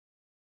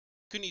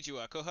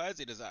Konnichiwa, kohai,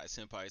 it is I,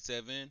 Senpai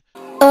 7.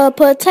 A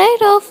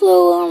potato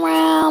flew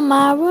around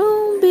my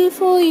room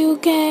before you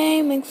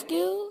came.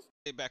 Excuse.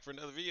 Back for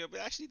another video, but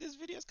actually this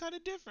video is kind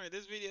of different.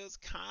 This video is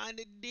kind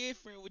of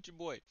different with your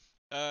boy.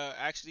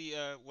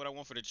 What I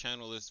want for the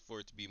channel is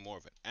for it to be more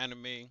of an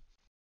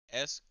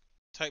anime-esque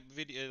type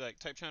video, like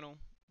type channel,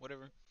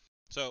 whatever.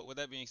 So with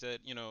that being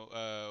said, we're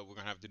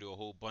gonna have to do a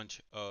whole bunch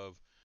of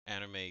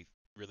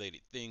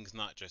anime-related things,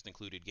 not just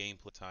included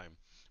gameplay time.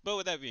 But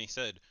with that being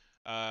said,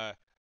 uh,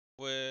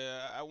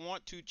 well, I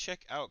want to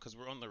check out because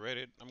we're on the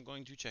Reddit. I'm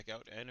going to check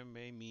out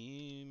anime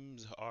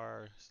memes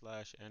r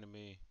slash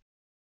anime.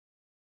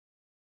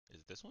 Is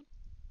it this one?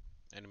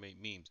 Anime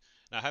memes.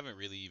 Now I haven't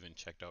really even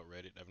checked out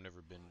Reddit. I've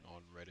never been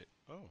on Reddit.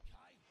 Oh,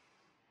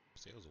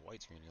 see, it was a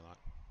white screen a lot.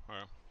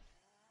 Alright.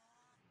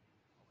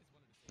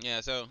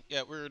 Yeah, so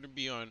yeah, we're gonna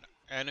be on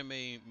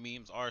anime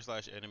memes r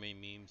slash anime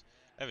memes.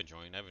 I haven't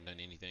joined. I haven't done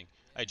anything.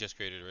 I just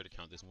created a Reddit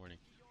account this morning.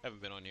 I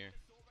haven't been on here.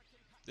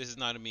 This is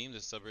not a meme.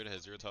 This subreddit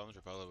has zero tolerance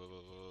for blah blah blah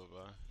blah blah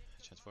blah.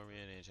 Transform me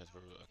and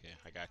transform. Okay,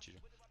 I got you.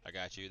 I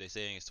got you. They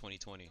saying it's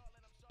 2020.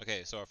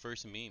 Okay, so our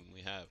first meme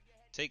we have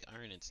take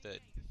iron instead.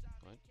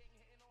 What?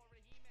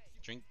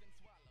 Drink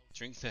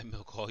drink that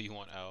milk all you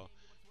want, Al.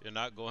 You're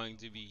not going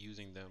to be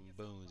using them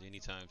bones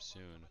anytime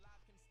soon.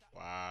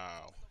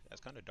 Wow,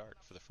 that's kind of dark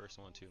for the first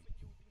one too.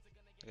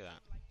 Look at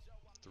that.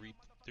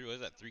 What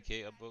is that?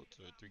 3K upvotes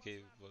or 3K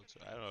votes?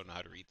 I don't know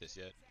how to read this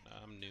yet.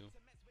 I'm new.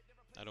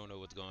 I don't know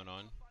what's going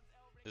on.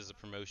 This is a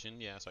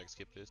promotion, yeah, so I can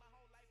skip this.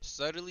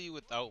 Suddenly,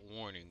 without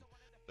warning,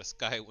 the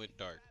sky went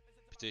dark.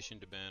 Petition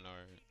to ban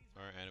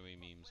our anime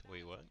memes.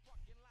 Wait, what?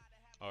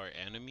 Our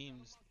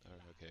animemes?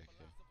 Okay,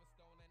 okay.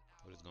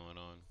 What is going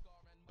on?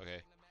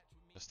 Okay.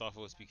 Mustafa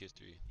will speak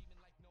history.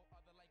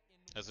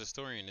 As a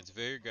historian, it's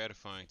very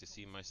gratifying to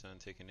see my son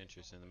take an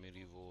interest in the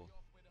medieval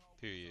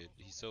period.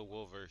 He's so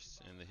well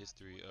versed in the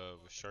history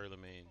of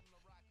Charlemagne.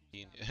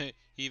 He,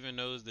 he even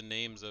knows the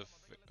names of.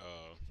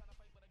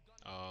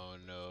 Oh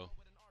no,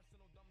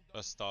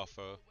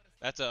 Mustafa.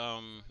 That's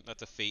a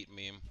Fate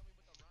meme.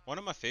 One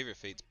of my favorite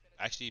Fates,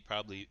 actually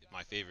probably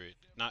my favorite,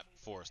 not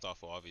for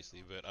Astolfo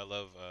obviously, but I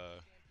love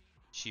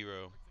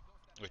Shiro,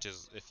 which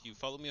is if you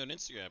follow me on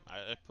Instagram,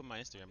 I put my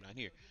Instagram down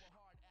here.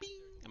 Bing!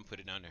 I'm gonna put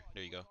it down there.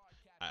 There you go.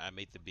 I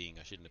made the Bing.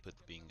 I shouldn't have put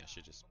the Bing. I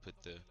should just put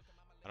the.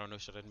 I don't know.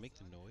 Should I make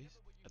the noise?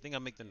 I think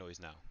I'll make the noise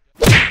now.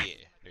 Yeah,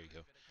 there you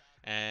go.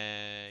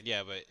 And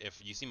yeah, but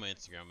if you see my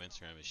Instagram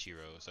is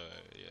Shiro. So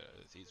yeah,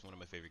 he's one of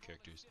my favorite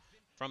characters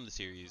from the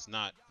series,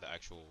 not the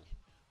actual.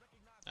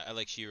 I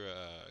like Shira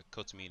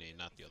Kotsumine,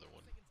 not the other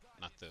one,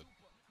 not the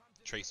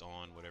Trace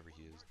on whatever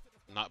he is.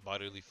 Not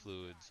bodily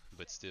fluids,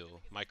 but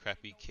still. My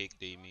crappy cake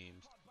day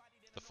memes.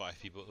 The five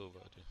people who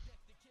voted.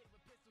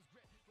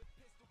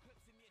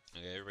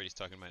 Okay, everybody's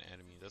talking about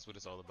anime. That's what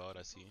it's all about.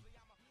 I see.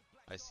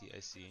 I see. I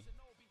see.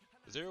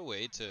 Is there a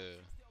way to?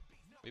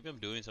 Maybe I'm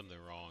doing something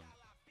wrong.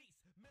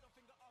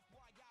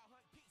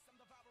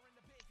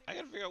 I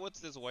gotta figure out what's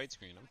this white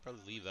screen. I'm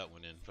probably leave that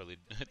one in. Probably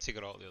take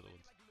out all the other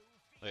ones.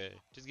 Okay,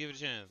 just give it a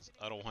chance.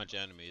 I don't watch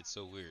anime. It's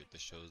so weird. The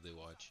shows they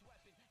watch.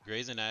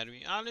 Grey's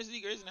Anatomy.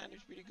 Honestly, Grey's Anatomy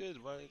is pretty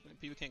good. Why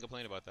people can't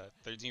complain about that?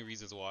 13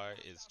 Reasons Why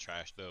is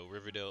trash though.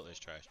 Riverdale is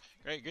trash.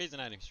 Grey's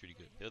Anatomy is pretty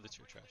good. The other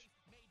two are trash.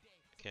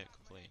 I can't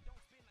complain.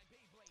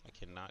 I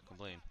cannot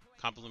complain.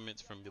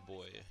 Compliments from your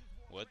boy.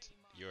 What?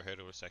 Your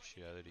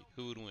heterosexuality.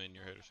 Who would win?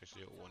 Your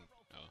heterosexuality. One.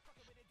 Oh,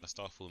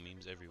 Astolfo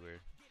memes everywhere.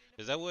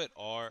 Is that what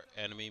our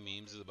anime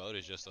memes is about?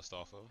 Is just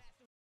Astolfo?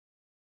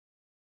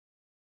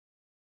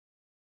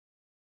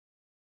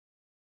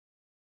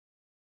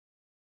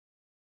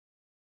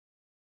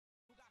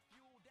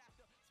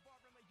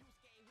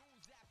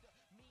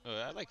 Oh,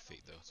 I like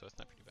Fate though, so it's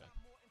not pretty bad.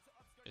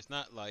 It's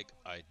not like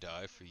I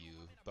die for you,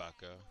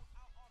 Baka.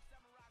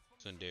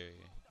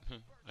 Sundari.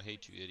 I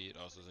hate you, idiot.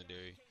 Also,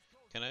 Sundari.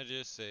 Can I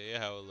just say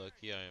how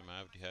lucky I am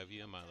to have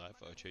you in my life?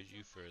 I'll treasure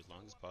you for as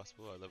long as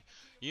possible. I love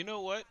you. You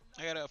know what?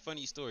 I got a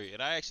funny story,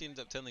 and I actually end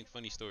up telling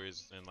funny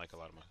stories in like a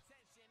lot of my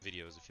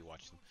videos if you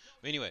watch them.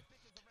 But anyway,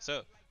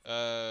 so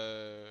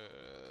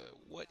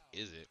what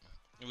is it?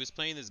 I was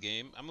playing this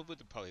game. I'm gonna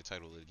put probably the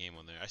title of the game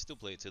on there. I still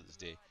play it to this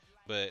day,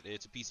 but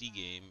it's a PC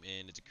game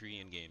and it's a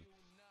Korean game,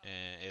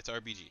 and it's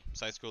RPG,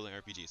 side-scrolling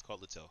RPG. It's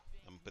called Little.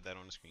 I'm gonna put that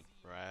on the screen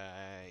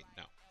right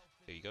now.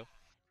 There you go.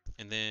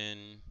 And then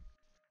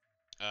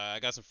I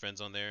got some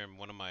friends on there, and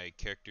one of my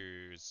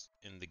characters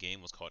in the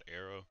game was called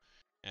Arrow.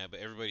 But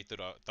everybody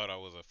thought I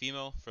was a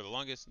female for the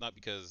longest, not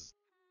because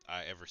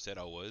I ever said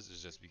I was.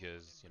 It's just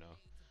because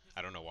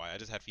I don't know why. I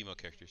just had female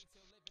characters.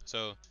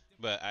 So,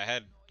 but I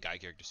had guy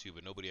characters too,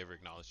 but nobody ever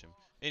acknowledged him.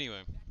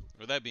 Anyway,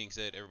 with that being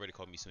said, everybody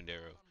called me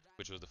Sundero,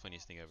 which was the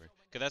funniest thing ever.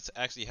 Cause that's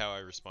actually how I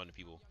respond to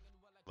people,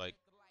 like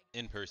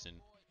in person.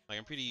 Like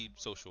I'm pretty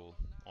social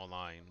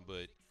online,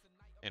 but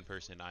in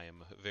person I am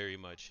very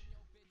much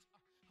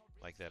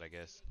like that, I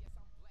guess.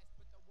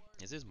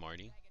 Is this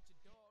Marnie?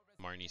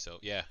 Marnie, so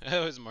yeah, it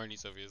was Marnie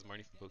Sophie. Is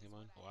Marnie from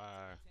Pokemon?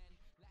 Wow.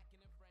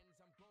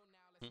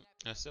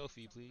 A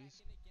selfie,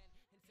 please.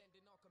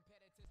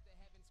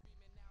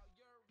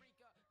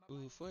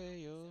 Ooh,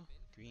 fue yo.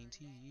 Green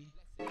tea.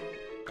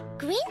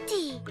 Green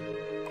tea.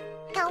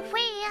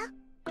 Korea.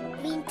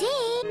 Green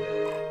tea.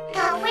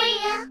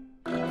 Korea.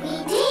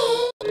 Green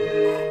tea.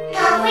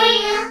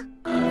 Korea.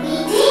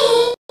 Green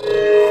tea.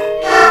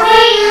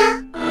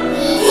 Korea.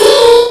 Green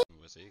tea.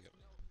 What's it?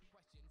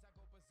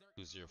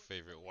 Who's your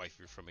favorite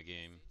waifu from a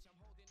game?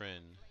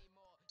 Friend.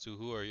 So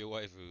who are your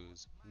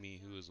waifus?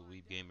 Me, who is a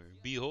weeb gamer.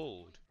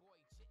 Behold.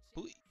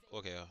 Who?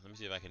 Okay, let me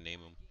see if I can name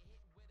him.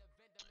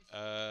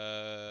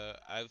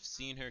 I've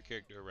seen her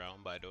character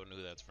around, but I don't know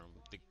who that's from.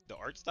 The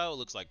art style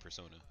looks like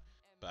Persona,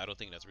 but I don't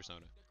think that's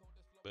Persona.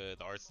 But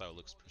the art style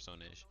looks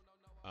Persona-ish.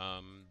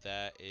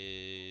 That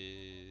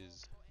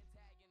is.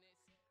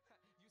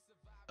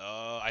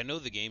 I know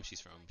the game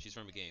she's from. She's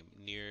from a game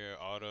near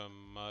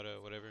Automata,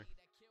 whatever.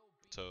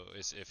 So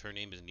if her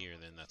name is near,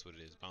 then that's what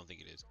it is. But I don't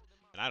think it is.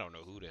 And I don't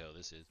know who the hell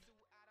this is.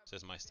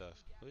 Says my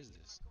stuff. Who is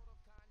this?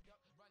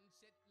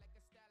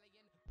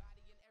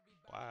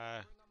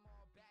 Why?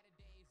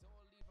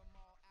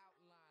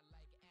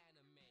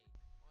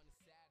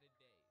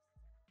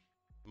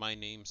 My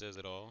name says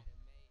it all.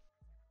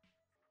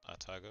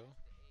 Atago?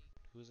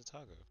 Who's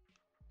Atago?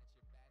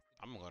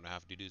 I'm gonna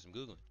have to do some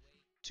googling.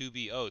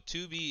 2B. Oh,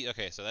 2B.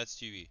 Okay, so that's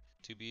 2B.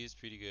 2B is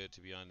pretty good,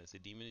 to be honest. The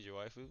demon is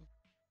your waifu.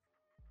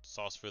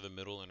 Sauce for the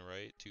middle and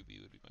right.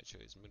 2B would be my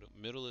choice.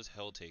 Middle is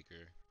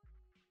Helltaker.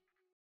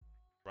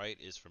 Right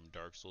is from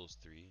Dark Souls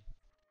 3.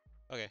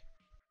 Okay,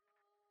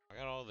 I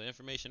got all the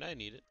information I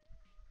needed.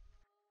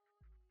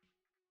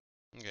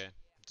 Okay,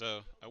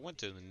 so I went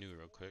to the new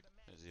real quick.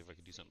 Let's see if I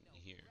can do something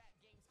here.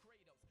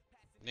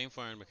 Name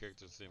foreign my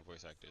characters, same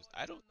voice actors.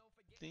 I don't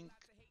think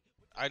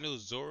I know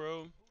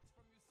Zoro.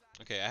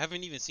 Okay, I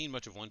haven't even seen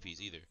much of One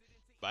Piece either,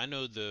 but I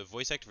know the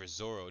voice actor for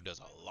Zoro does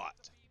a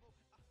lot.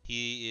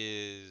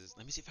 He is.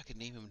 Let me see if I can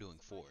name him doing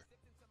four.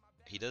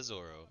 He does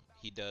Zoro.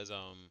 He does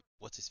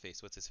What's his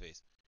face? What's his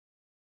face?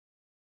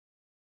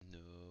 No,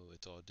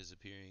 it's all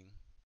disappearing.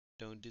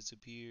 Don't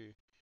disappear.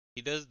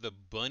 He does the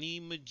bunny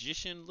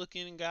magician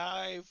looking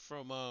guy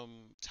from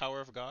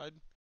Tower of God.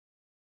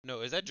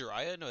 No, is that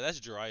Jiraiya? No, that's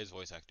Jiraiya's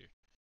voice actor.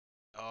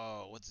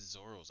 Oh, what's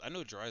Zoro's? I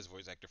know Jiraiya's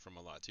voice actor from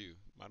a lot too.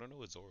 I don't know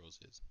what Zoro's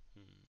is.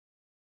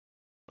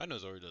 I know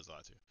Zoro does a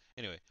lot too.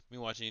 Anyway, me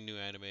watching a new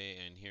anime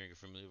and hearing a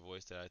familiar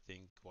voice that I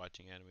think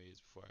watching anime is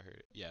before I heard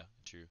it. Yeah,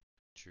 true,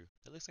 true.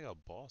 It looks like a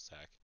ball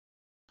sack.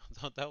 I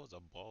thought that was a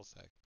ball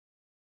sack.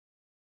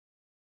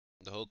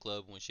 The whole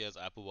club when she has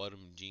apple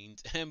bottom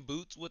jeans and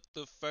boots with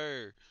the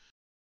fur.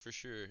 For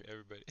sure,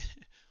 everybody.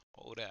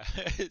 Old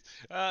ass.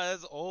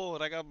 That's old.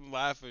 Like I'm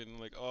laughing.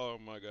 Like, oh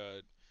my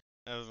god.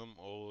 As I'm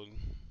old.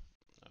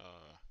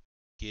 Uh,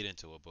 get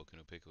into what Boku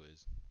no Pico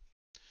is.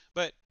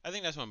 But I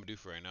think that's what I'm gonna do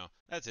for right now.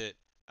 That's it.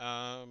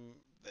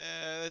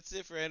 That's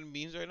it for anime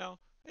memes right now.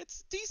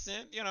 It's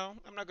decent, you know.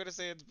 I'm not gonna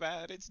say it's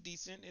bad. It's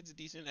decent. It's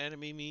decent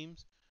anime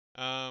memes.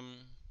 Um,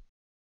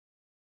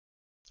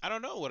 I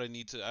don't know what I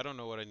need to. I don't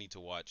know what I need to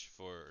watch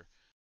for,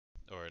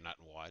 or not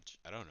watch.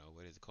 I don't know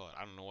what is it called.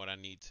 I don't know what I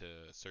need to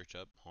search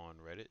up on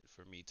Reddit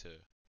for me to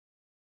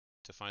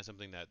find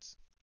something that's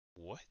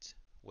what?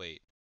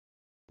 Wait,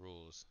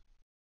 rules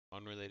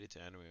unrelated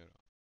to anime,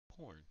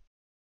 porn,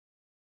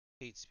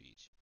 hate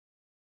speech.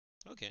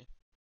 Okay.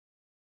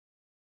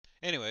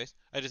 Anyways,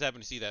 I just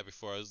happened to see that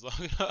before I was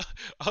long.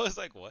 I was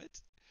like, what?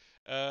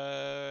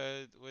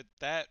 With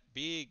that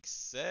being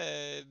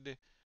said,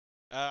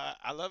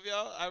 I love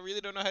y'all. I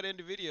really don't know how to end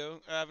a video.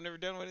 I've never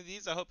done one of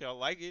these. I hope y'all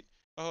like it.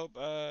 I hope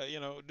you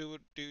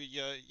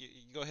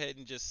go ahead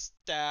and just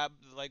stab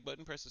the like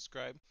button, press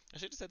subscribe. I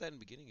should have said that in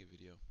the beginning of the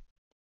video.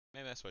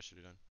 Maybe that's what I should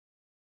have done.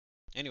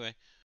 Anyway,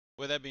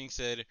 with that being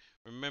said,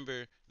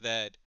 remember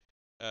that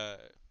uh,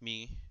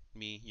 me,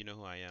 you know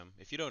who I am.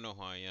 If you don't know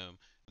who I am,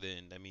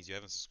 then that means you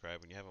haven't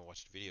subscribed and you haven't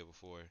watched a video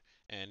before.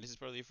 And this is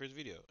probably your first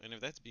video. And if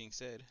that's being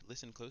said,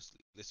 listen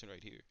closely. Listen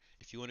right here.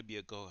 If you want to be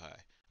a Gohai,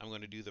 I'm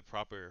going to do the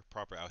proper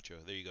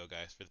outro. There you go,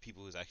 guys. For the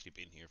people who's actually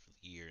been here for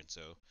the year and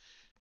so.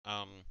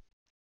 Um,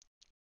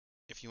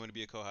 if you want to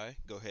be a Kohai,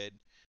 go ahead.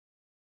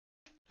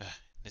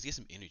 Let's get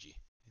some energy.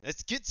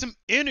 Let's get some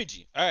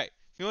energy. All right.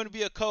 If you want to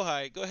be a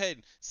Kohai, go ahead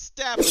and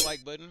stab the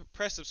like button,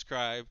 press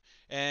subscribe,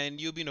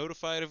 and you'll be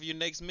notified of your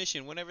next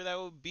mission, whenever that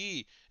will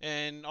be.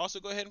 And also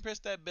go ahead and press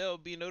that bell,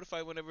 be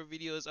notified whenever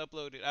video is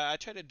uploaded. I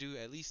try to do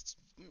at least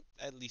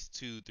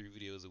 2-3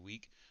 videos a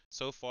week.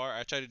 So far,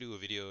 I try to do a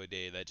video a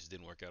day. That just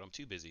didn't work out. I'm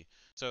too busy.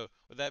 So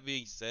with that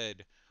being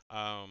said,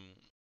 um,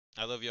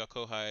 I love y'all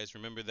Kohais.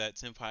 Remember that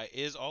Senpai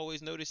is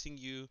always noticing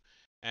you,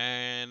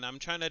 and I'm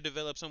trying to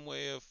develop some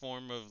way of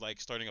form of like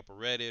starting up a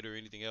Reddit or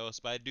anything else.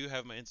 But I do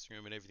have my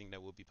Instagram and everything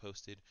that will be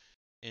posted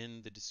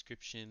in the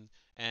description.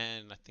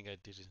 And I think I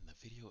did it in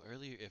the video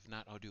earlier. If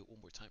not, I'll do it one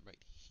more time right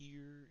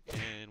here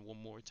and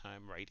one more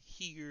time right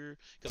here.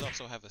 Because I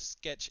also have a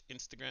sketch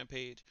Instagram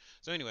page.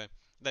 So anyway,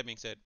 that being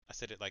said, I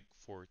said it like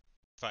 4,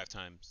 5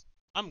 times.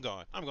 I'm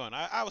gone. I'm gone.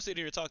 I will sit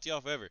here and talk to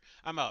y'all forever.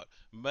 I'm out.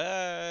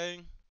 Bye.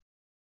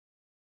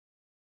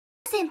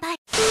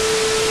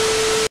 Senpai.